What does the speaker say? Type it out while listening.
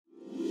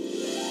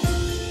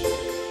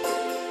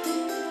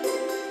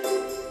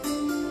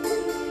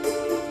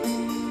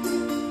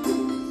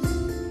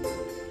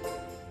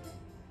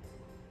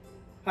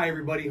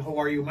everybody, how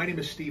are you? My name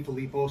is Steve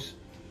Phillipos,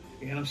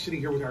 and I'm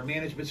sitting here with our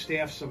management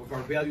staff, some of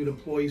our valued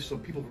employees, some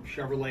people from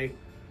Chevrolet,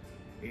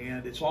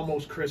 and it's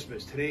almost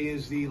Christmas. Today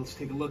is let's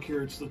take a look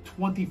here, it's the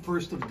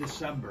 21st of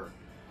December.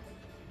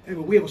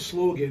 Anyway, we have a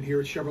slogan here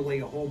at Chevrolet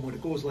Homewood.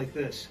 It goes like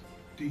this: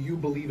 do you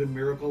believe in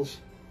miracles?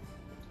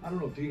 I don't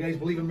know, do you guys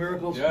believe in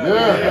miracles?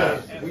 Yeah.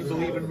 We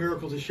believe in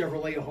miracles at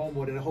Chevrolet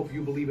Homewood, and I hope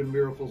you believe in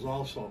miracles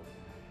also.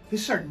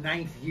 This is our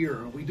 9th year,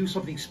 and we do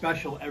something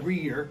special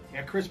every year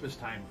at Christmas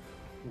time.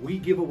 We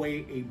give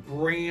away a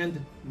brand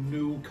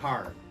new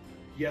car.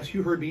 Yes,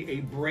 you heard me,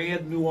 a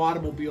brand new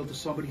automobile to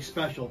somebody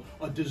special,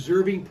 a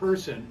deserving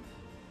person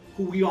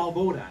who we all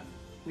vote on.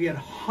 We had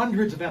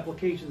hundreds of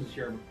applications this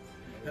year,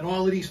 and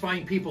all of these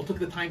fine people took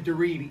the time to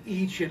read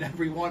each and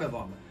every one of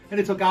them.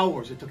 And it took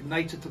hours, it took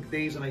nights, it took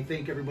days, and I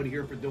thank everybody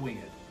here for doing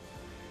it.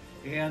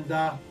 And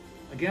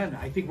again,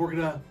 I think we're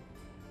gonna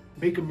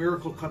make a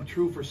miracle come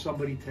true for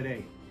somebody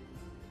today.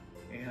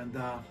 And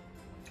I'm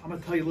gonna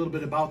tell you a little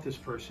bit about this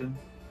person.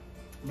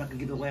 I'm not gonna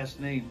give the last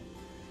name.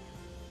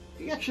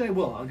 Actually, I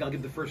will. I'll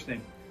give the first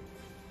name.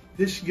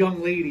 This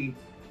young lady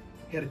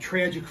had a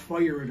tragic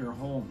fire in her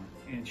home,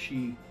 and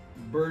she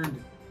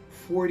burned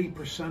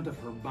 40% of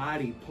her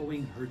body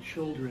pulling her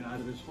children out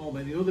of this home.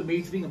 And you know the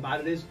amazing thing about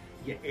it is,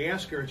 you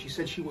ask her, and she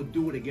said she would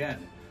do it again.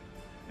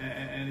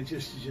 And it's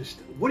just,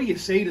 what do you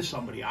say to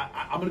somebody?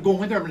 I'm gonna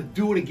go in there, I'm gonna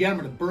do it again, I'm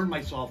gonna burn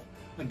myself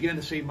again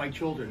to save my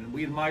children. And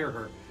we admire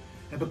her.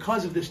 And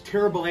because of this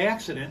terrible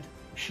accident,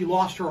 she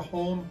lost her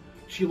home,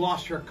 she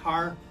lost her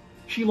car,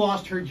 she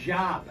lost her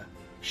job.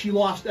 She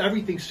lost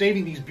everything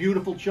saving these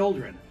beautiful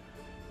children.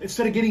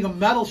 Instead of getting a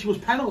medal, she was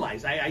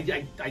penalized.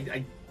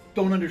 I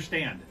don't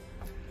understand.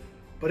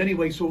 But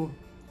anyway, so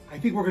I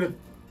think we're going to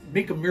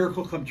make a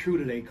miracle come true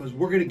today, because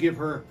we're going to give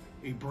her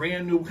a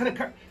brand new, what kind of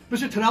car?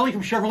 Mr. Tonelli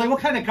from Chevrolet, what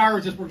kind of car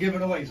is this we're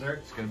giving away, sir?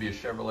 It's going to be a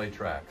Chevrolet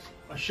Trax.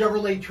 A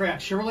Chevrolet Trax.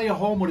 Chevrolet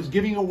Homewood is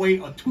giving away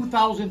a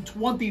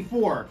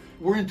 2024.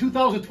 We're in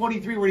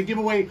 2023. We're going to give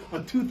away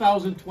a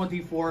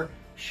 2024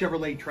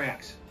 Chevrolet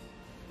Trax.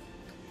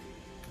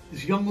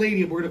 This young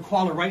lady, we're going to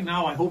call her right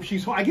now. I hope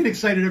she's home. I get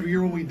excited every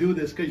year when we do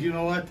this, because you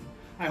know what?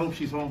 I hope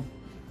she's home.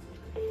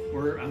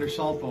 We're on her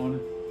cell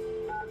phone.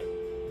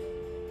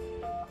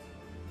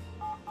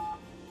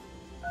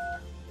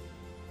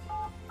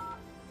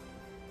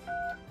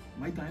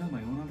 Am I dialing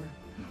my own number?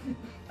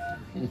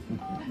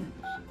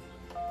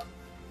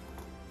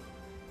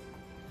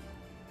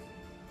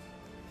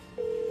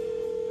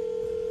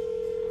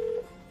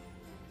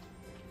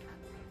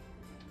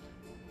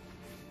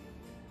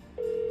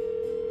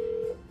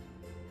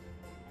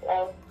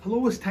 Hello?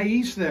 Hello, is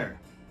Thais there?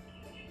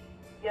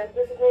 Yes,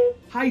 this is me.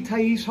 Hi,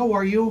 Thais. How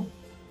are you?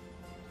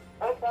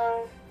 I'm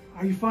fine.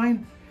 Are you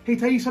fine? Hey,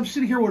 Thais, I'm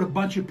sitting here with a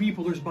bunch of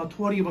people. There's about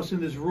 20 of us in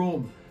this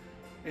room.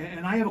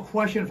 And I have a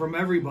question from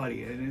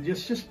everybody. And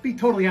just be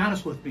totally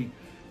honest with me.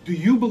 Do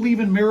you believe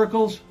in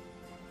miracles?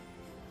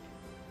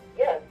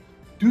 Yes.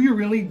 Do you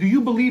really? Do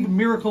you believe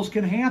miracles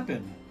can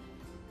happen?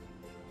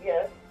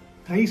 Yes.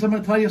 Thais, I'm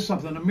going to tell you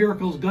something. A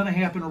miracle is going to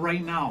happen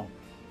right now.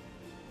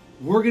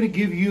 We're going to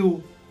give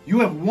you, you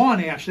have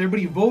won actually,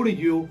 everybody voted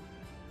you,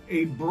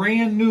 a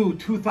brand new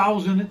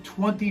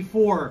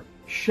 2024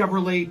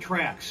 Chevrolet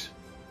Trax.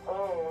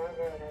 Oh my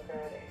God,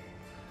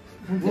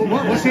 I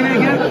got it. What's that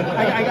again?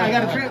 I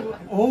got a Trax.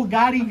 Oh,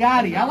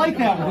 Gotti. I like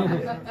that one.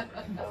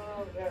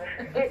 Oh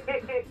God.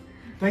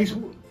 Thais,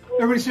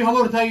 everybody say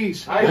hello to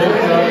Thais. Hi,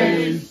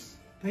 Thais.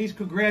 Thais,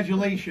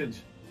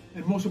 congratulations.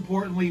 And most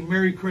importantly,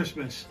 Merry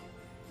Christmas.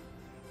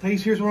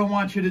 Thais, here's what I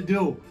want you to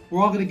do.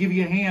 We're all going to give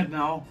you a hand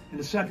now in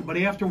a second, but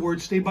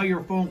afterwards, stay by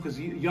your phone, because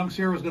young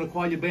Sarah's going to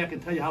call you back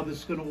and tell you how this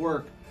is going to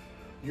work.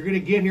 You're going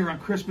to get here on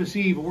Christmas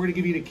Eve, and we're going to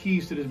give you the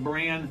keys to this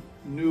brand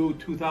new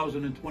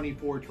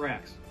 2024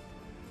 Trax.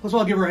 Let's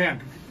all give her a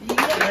hand.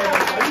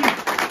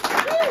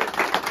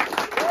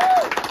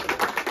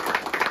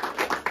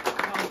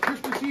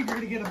 Christmas Eve, you're going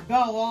to get a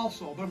bell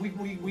also, but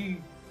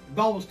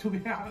bell was too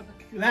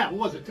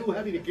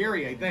heavy to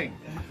carry, I think.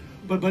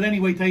 But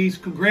anyway, Thais,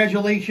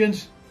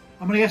 congratulations.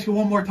 I'm going to ask you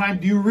one more time.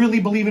 Do you really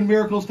believe in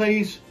miracles,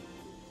 Thais?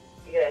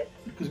 Yes.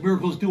 Because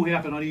miracles do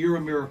happen, honey. You're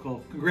a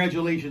miracle.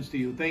 Congratulations to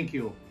you. Thank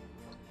you.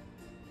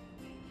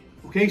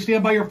 Okay,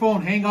 stand by your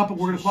phone. Hang up, and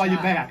we're going to call you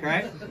back, all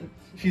right?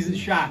 She's in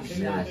shock.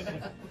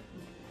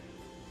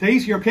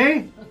 Thais, you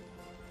okay?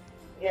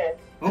 Yes.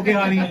 Okay,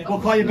 honey. We'll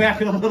call you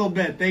back in a little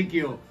bit. Thank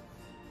you.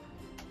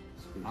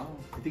 I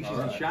think she's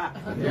in shock.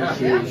 Yeah,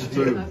 she is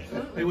too.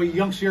 Anyway,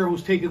 young Sarah,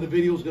 who's taking the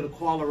video, is going to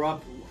call her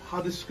up. How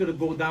this is going to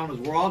go down is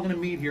we're all going to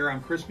meet here on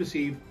Christmas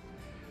Eve.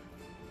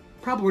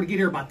 Probably we're going to get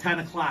here about 10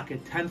 o'clock.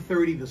 At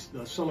 10:30,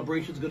 the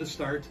celebration's going to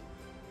start.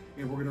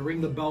 And we're going to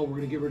ring the bell. We're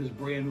going to give her this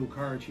brand new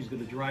car, and she's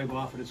going to drive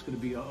off, and it's going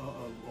to be a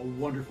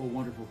wonderful,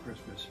 wonderful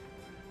Christmas.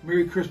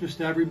 Merry Christmas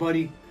to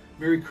everybody.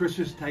 Merry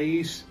Christmas,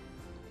 Thais.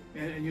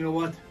 And you know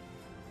what?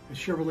 At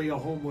Chevrolet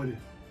Homewood,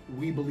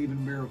 we believe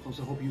in miracles.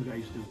 I hope you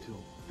guys do too.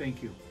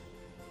 Thank you.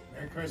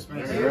 Merry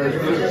Christmas. Merry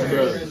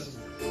Christmas.